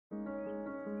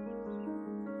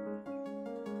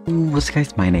What's up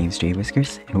guys, my name's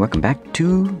JDWhiskerz and welcome back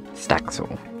to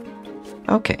Staxel.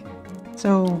 Okay,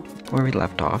 so where we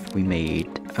left off, we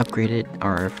upgraded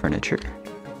our furniture.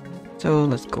 So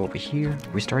let's go over here.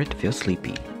 We started to feel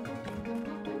sleepy.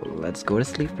 Let's go to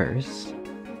sleep first.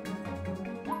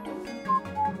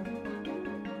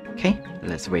 Okay,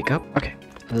 let's wake up. Okay,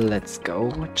 let's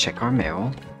go check our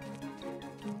mail.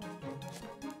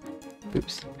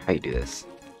 Oops, how you do this?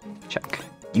 Check.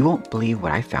 You won't believe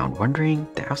what I found wandering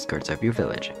the outskirts of your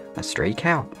village. A stray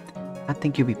cow. I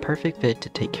think you'll be perfect fit to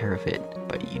take care of it,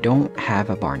 but you don't have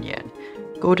a barn yet.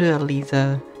 Go to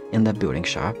Eliza in the building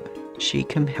shop. She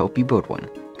can help you build one.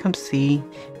 Come see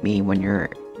me when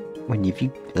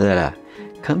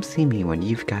Come see me when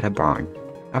you've got a barn.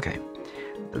 Okay,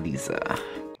 Eliza.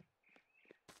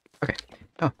 Okay.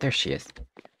 Oh, there she is.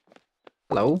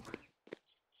 Hello.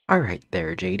 All right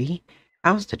there, JD.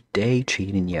 How's the day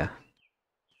treating ya?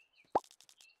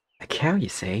 A cow, you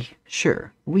say?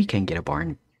 Sure, we can get a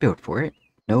barn built for it.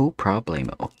 No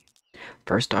problemo.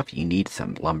 First off, you need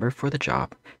some lumber for the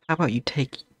job. How about you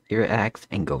take your axe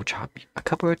and go chop a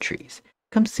couple of trees?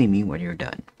 Come see me when you're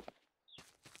done.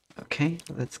 Okay,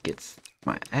 let's get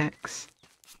my axe.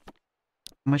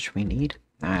 How much we need?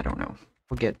 I don't know.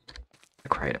 We'll get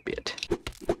quite a bit.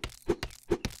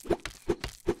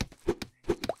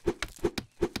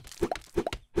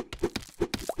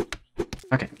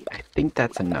 Okay, I think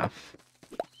that's enough.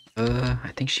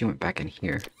 I think she went back in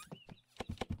here.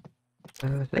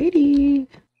 Lady!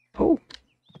 Oh,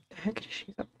 the heck did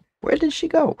she go? Where did she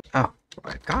go? Oh,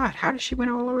 my God, how did she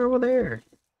went all over there?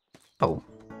 Oh,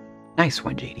 nice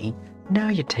one, JD. Now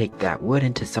you take that wood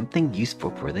into something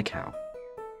useful for the cow.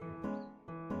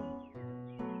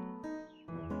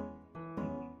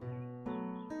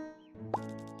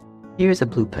 Here's a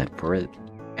blueprint for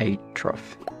a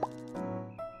trough.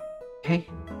 Okay,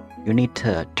 you need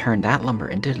to turn that lumber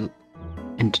into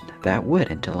that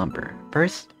wood into lumber.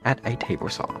 First, at a table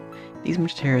saw. These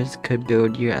materials could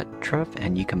build you a trough,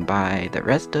 and you can buy the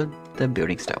rest of the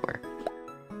building stellar.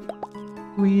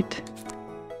 Sweet.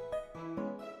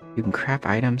 You can craft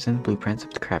items in the blueprints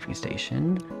of the crafting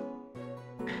station.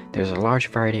 There's a large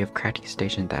variety of crafting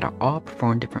stations that all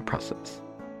perform different processes.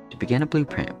 To begin a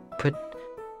blueprint, put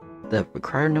the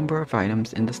required number of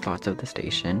items in the slots of the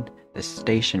station. The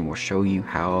station will show you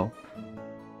how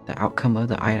the outcome of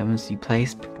the items you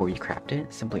place before you craft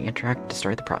it. Simply interact to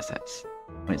start the process.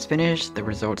 When it's finished, the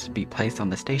results will be placed on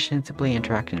the station. Simply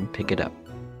interact and pick it up.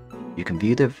 You can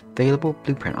view the available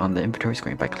blueprint on the inventory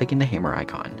screen by clicking the hammer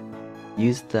icon.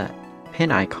 Use the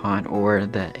pin icon or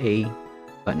the A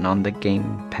button on the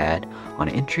gamepad on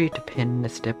entry to pin the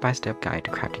step-by-step guide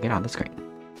to crafting it on the screen.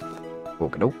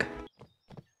 Okie-doke.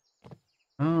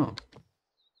 Oh.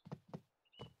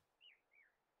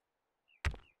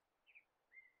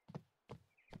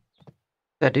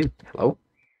 That dude. Hello?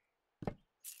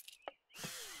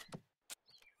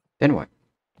 Then what?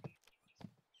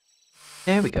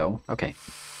 There we go. Okay.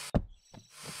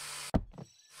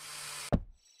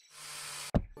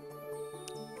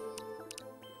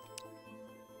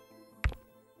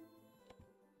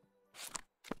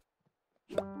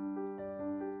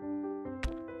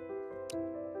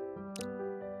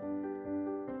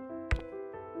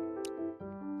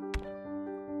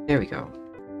 There we go.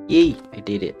 Yay! I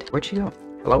did it. Where'd she go?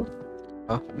 Hello?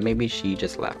 Oh, maybe she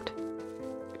just left.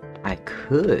 I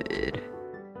could.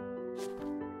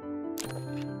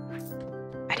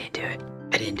 I didn't do it.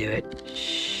 I didn't do it.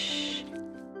 Shh.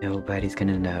 Nobody's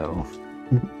gonna know.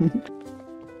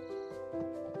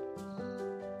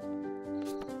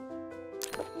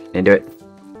 Didn't do it.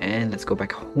 And let's go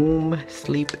back home,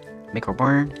 sleep, make our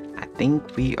barn. I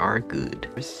think we are good.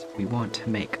 We want to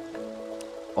make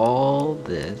all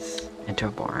this into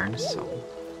a barn, so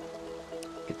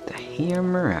get the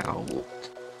hammer out.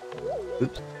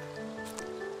 Oops.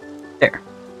 There.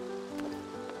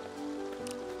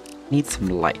 Need some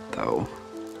light though.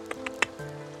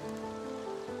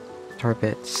 Tar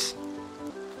bits.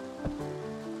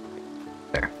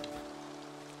 There.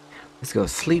 Let's go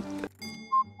sleep.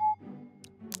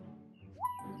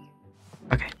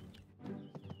 Okay.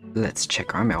 Let's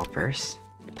check our mail first.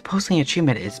 The posting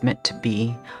achievement is meant to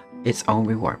be its own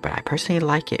reward, but I personally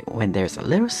like it when there's a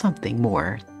little something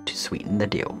more to sweeten the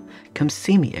deal. Come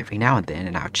see me every now and then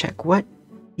and I'll check what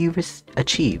you've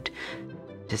achieved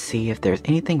to see if there's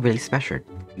anything really special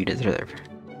you deserve.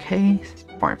 Okay,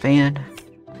 barn fan.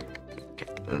 Okay,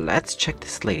 let's check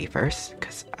this lady first,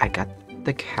 because I got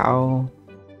the cow.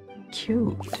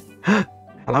 Cute.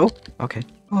 Hello? Okay.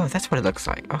 Oh, that's what it looks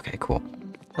like. Okay, cool.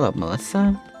 Hello,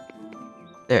 Melissa.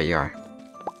 There you are.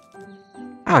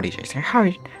 Howdy, Jason.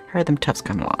 How are them toughs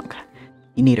coming along?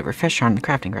 You need a refresher on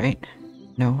crafting, right?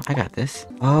 No, I got this.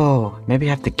 Oh, maybe I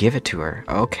have to give it to her.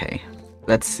 Okay,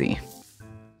 let's see.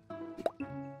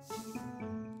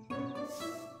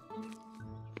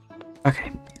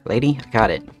 Okay, lady, I got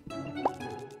it.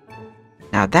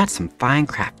 Now that's some fine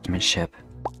craftsmanship.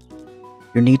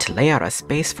 You need to lay out a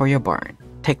space for your barn.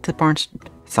 Take the barn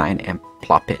sign and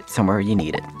plop it somewhere you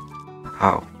need it.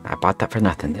 Oh, I bought that for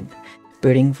nothing then.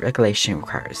 Building regulation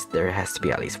requires there has to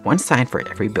be at least one sign for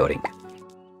every building.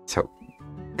 So,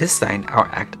 this sign will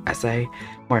act as a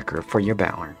marker for your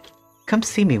barn. Come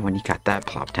see me when you got that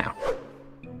plopped down.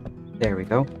 There we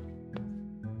go.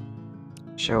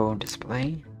 Show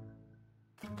display.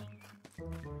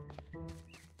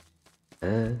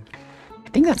 I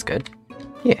think that's good.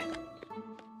 Yeah.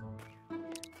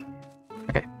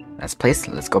 Okay, that's placed.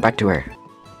 Let's go back to her.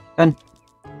 Done.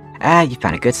 Ah, you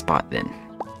found a good spot then.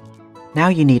 Now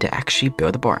you need to actually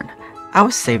build the barn. I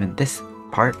was saving this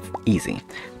part easy.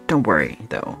 Don't worry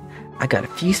though. I got a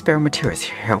few spare materials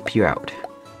here to help you out.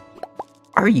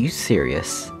 Are you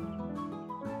serious?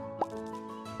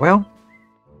 Well,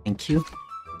 thank you.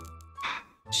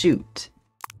 Shoot.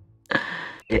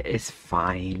 It is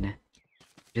fine.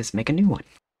 Just make a new one.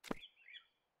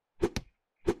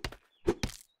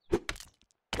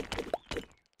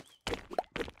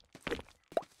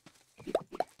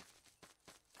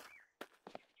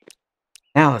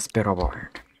 Now let's build our barn.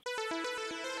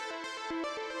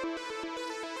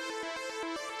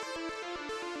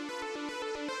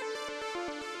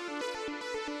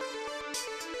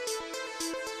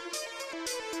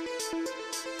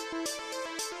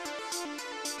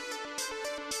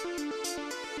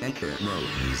 Enter mode.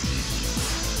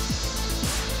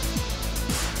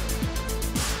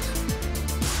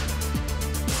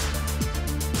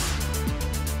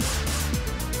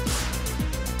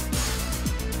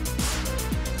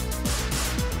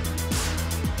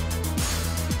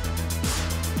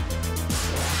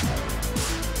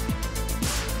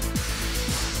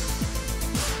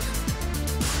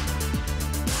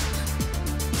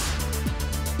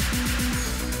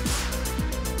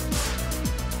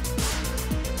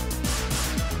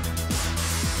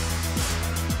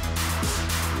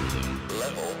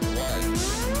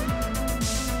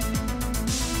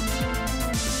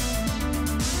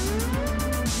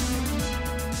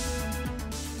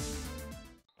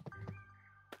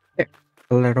 There,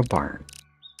 a little barn.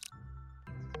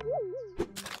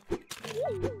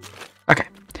 Okay,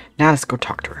 now let's go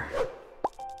talk to her.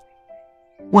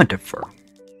 Wonderful.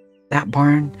 That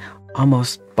barn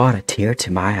almost brought a tear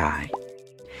to my eye.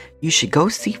 You should go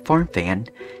see Farm Fan.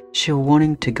 She'll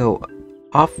wanting to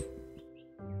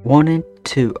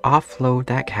offload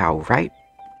that cow right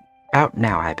out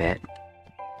now, I bet.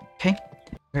 Okay,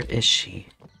 where is she?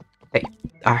 Hey,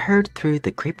 I heard through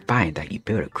the grapevine that you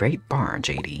built a great barn,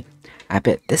 JD. I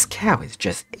bet this cow is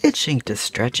just itching to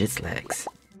stretch its legs.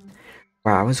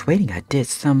 While I was waiting, I did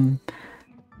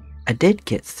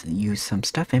get you some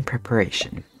stuff in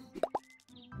preparation.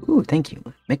 Ooh, thank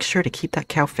you. Make sure to keep that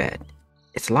cow fed.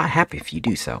 It's a lot happier if you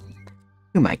do so.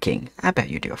 You, my king, I bet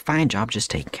you do a fine job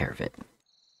just taking care of it.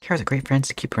 Cows are great friends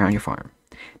to keep around your farm.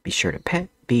 Be sure to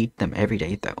feed them every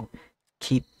day, though.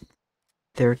 Keep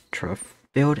their trough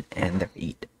filled and their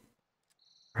eat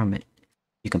from it.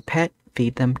 You can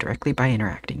feed them directly by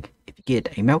interacting. If you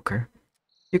get a milker,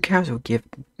 your cows will give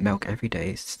milk every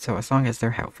day, so as long as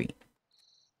they're healthy.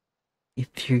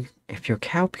 If your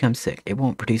cow becomes sick, it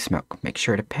won't produce milk. Make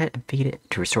sure to pet and feed it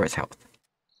to restore its health.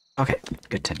 Okay,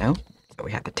 good to know. So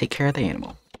we have to take care of the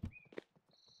animal.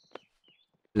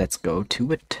 Let's go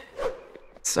to it.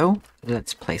 So,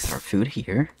 let's place our food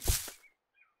here.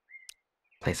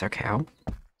 Place our cow.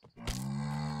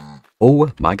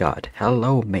 Oh my god.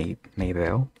 Hello,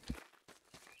 Maybell.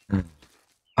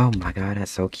 Oh my god,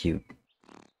 that's so cute.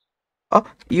 Oh,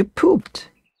 you pooped.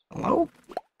 Hello?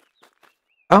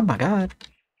 Oh my god.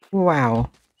 Wow.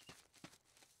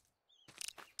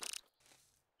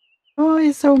 Oh,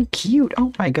 it's so cute.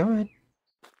 Oh my god.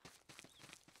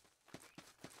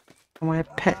 I want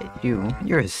to pet you.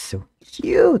 You're so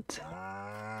cute.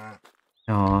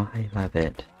 Oh, I love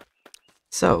it.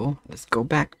 So, let's go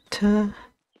back to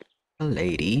the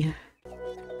lady.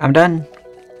 I'm done.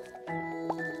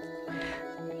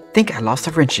 Think I lost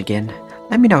a wrench again.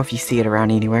 Let me know if you see it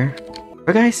around anywhere.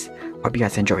 Well guys, hope you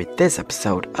guys enjoyed this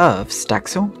episode of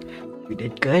Staxel. We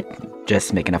did good,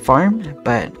 just making a farm,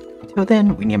 but until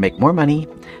then, we need to make more money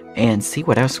and see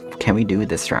what else can we do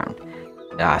this round.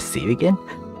 See you again.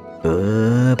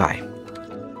 Bye.